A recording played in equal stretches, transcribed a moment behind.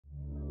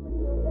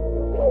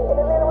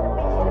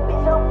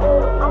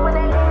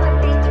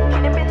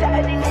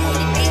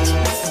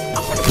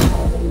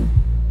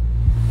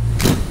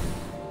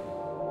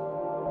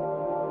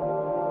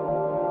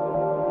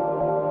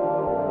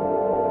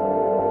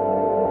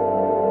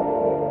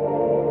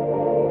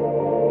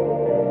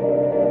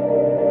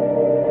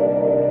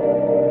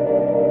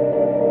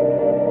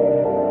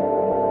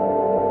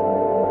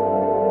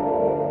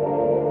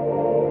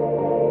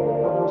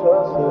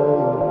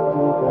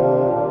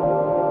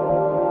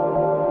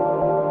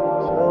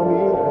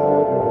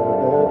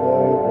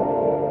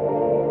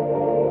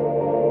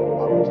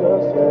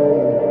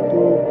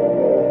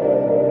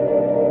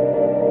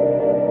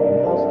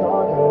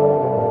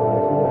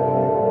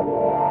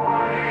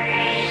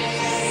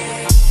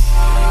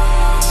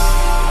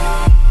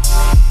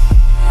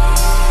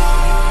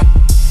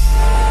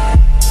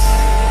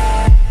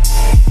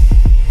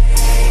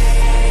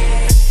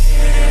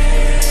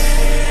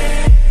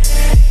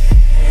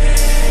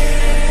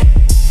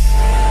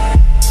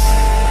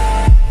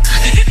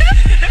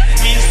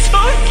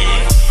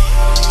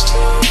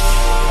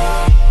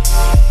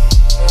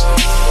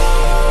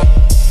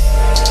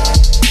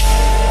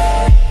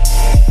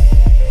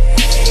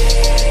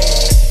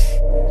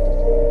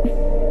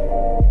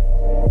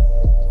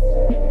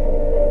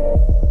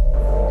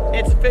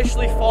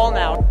officially fall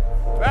now.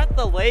 We're at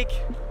the lake.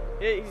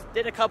 He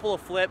did a couple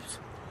of flips.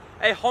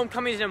 Hey,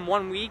 homecoming's in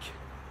 1 week.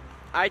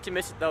 I hate to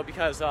miss it though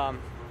because I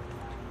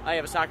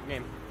have a soccer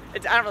game. I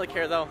don't really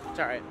care though. It's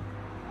all right.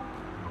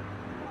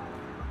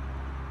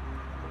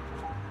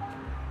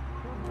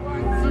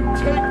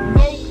 Take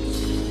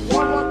notes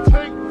while I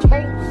take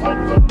totes of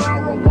the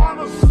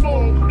marijuana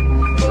smoke.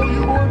 Throw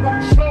you in a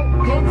choke,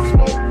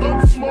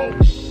 gun smoke.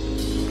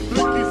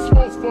 Blicky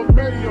smokes for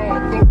mayor,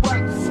 the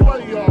rap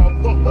slayer,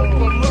 the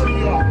hooker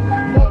layer.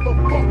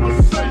 Motherfucker,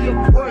 say your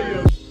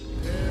prayers.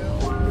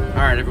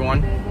 Alright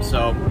everyone,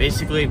 so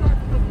basically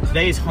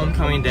today is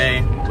homecoming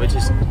day, which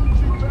is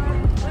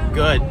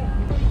good.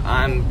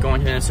 I'm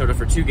going to Minnesota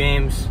for 2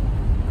 games.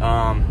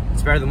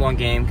 It's better than 1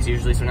 game because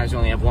usually sometimes we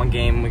only have 1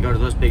 game when we go to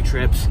those big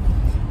trips.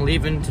 I'm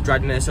leaving to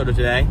drive to Minnesota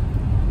today,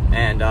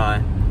 and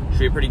should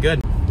be pretty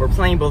good. We're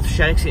playing both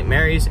Shattuck St.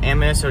 Mary's and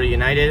Minnesota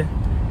United.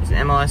 It's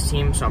an MLS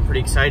team, so I'm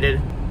pretty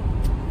excited.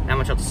 Not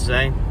much else to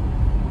say.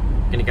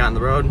 Gonna get on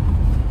the road.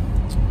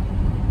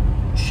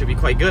 Should be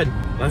quite good.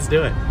 Let's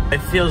do it. It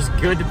feels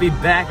good to be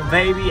back,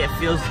 baby. It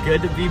feels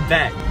good to be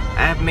back.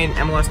 I haven't made an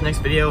MLS Next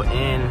video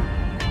in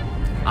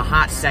a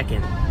hot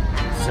second,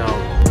 so.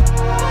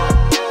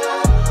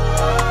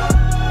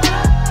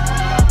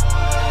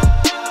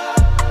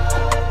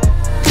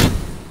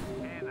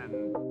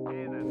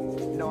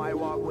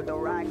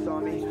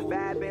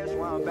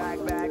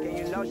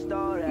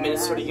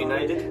 Minnesota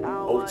United,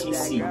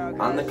 OTC,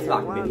 on the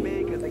clock,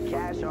 baby.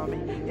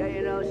 Yeah,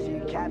 you know she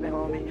capping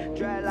on me.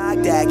 Dread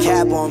like that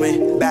cap on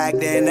me. Back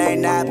then they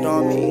napped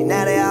on me.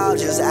 Now they all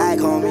just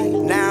act on me.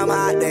 Now I'm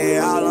hot, they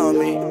all on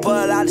me. Pull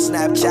out the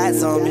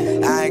Snapchats on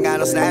me. I ain't got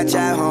no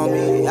Snapchat,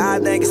 homie. I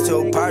think it's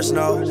too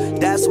personal.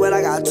 That's what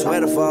I got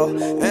Twitter for.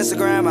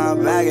 Instagram,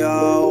 I'm back,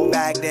 yo.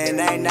 Back then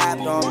they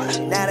napped on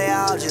me. Now they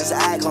all just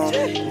act on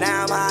me.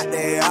 Now I'm hot,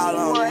 they all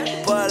on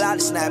me. Pull out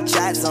the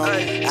Snapchats on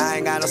me. I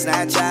ain't got no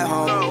Snapchat,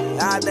 homie.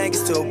 I think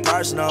it's too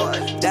personal.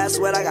 That's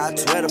what I got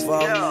Twitter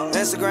for.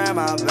 Instagram,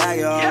 I'm back,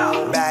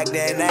 yo. Back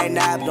then they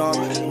napped on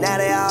me. Now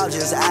they all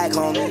just act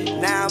on me.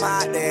 Now I'm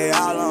hot, they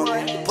all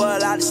on me. Pull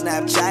out the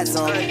Snapchats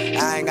on me.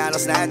 I ain't got no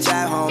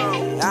Snapchat,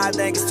 homie. I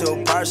think it's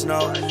too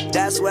personal.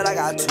 That's what I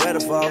got Twitter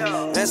for.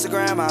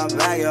 Instagram, I'm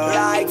back, yo.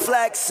 Like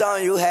flex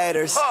on you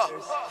haters.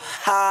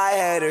 Hi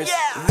haters.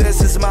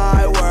 This is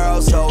my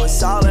world, so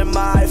it's all in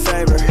my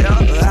favor.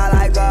 I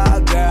like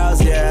all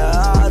girls, yeah,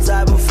 all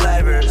type of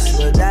flavors.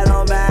 But that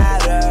don't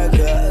matter,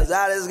 cause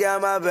I just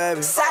got my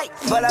baby.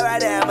 But I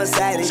ride that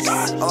Mercedes.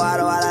 Oh, I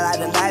don't like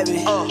the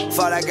Navy.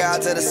 For that girl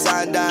to the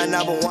sun, done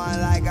 #1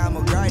 like I'm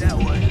a great.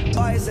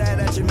 Oh, you said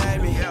that you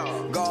made me.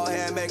 Go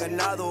ahead and make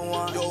another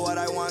one. Do what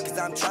I want cause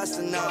I'm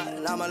trusting her.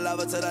 And I'm a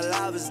lover till the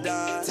love is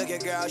done. Took your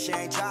girl, she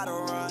ain't try to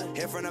run.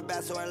 Hit from the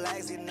back so her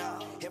legs get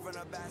numb. Hit from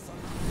the back so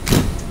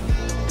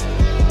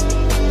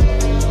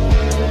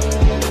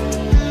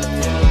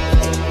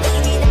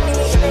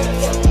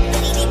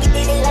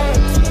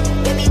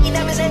Baby,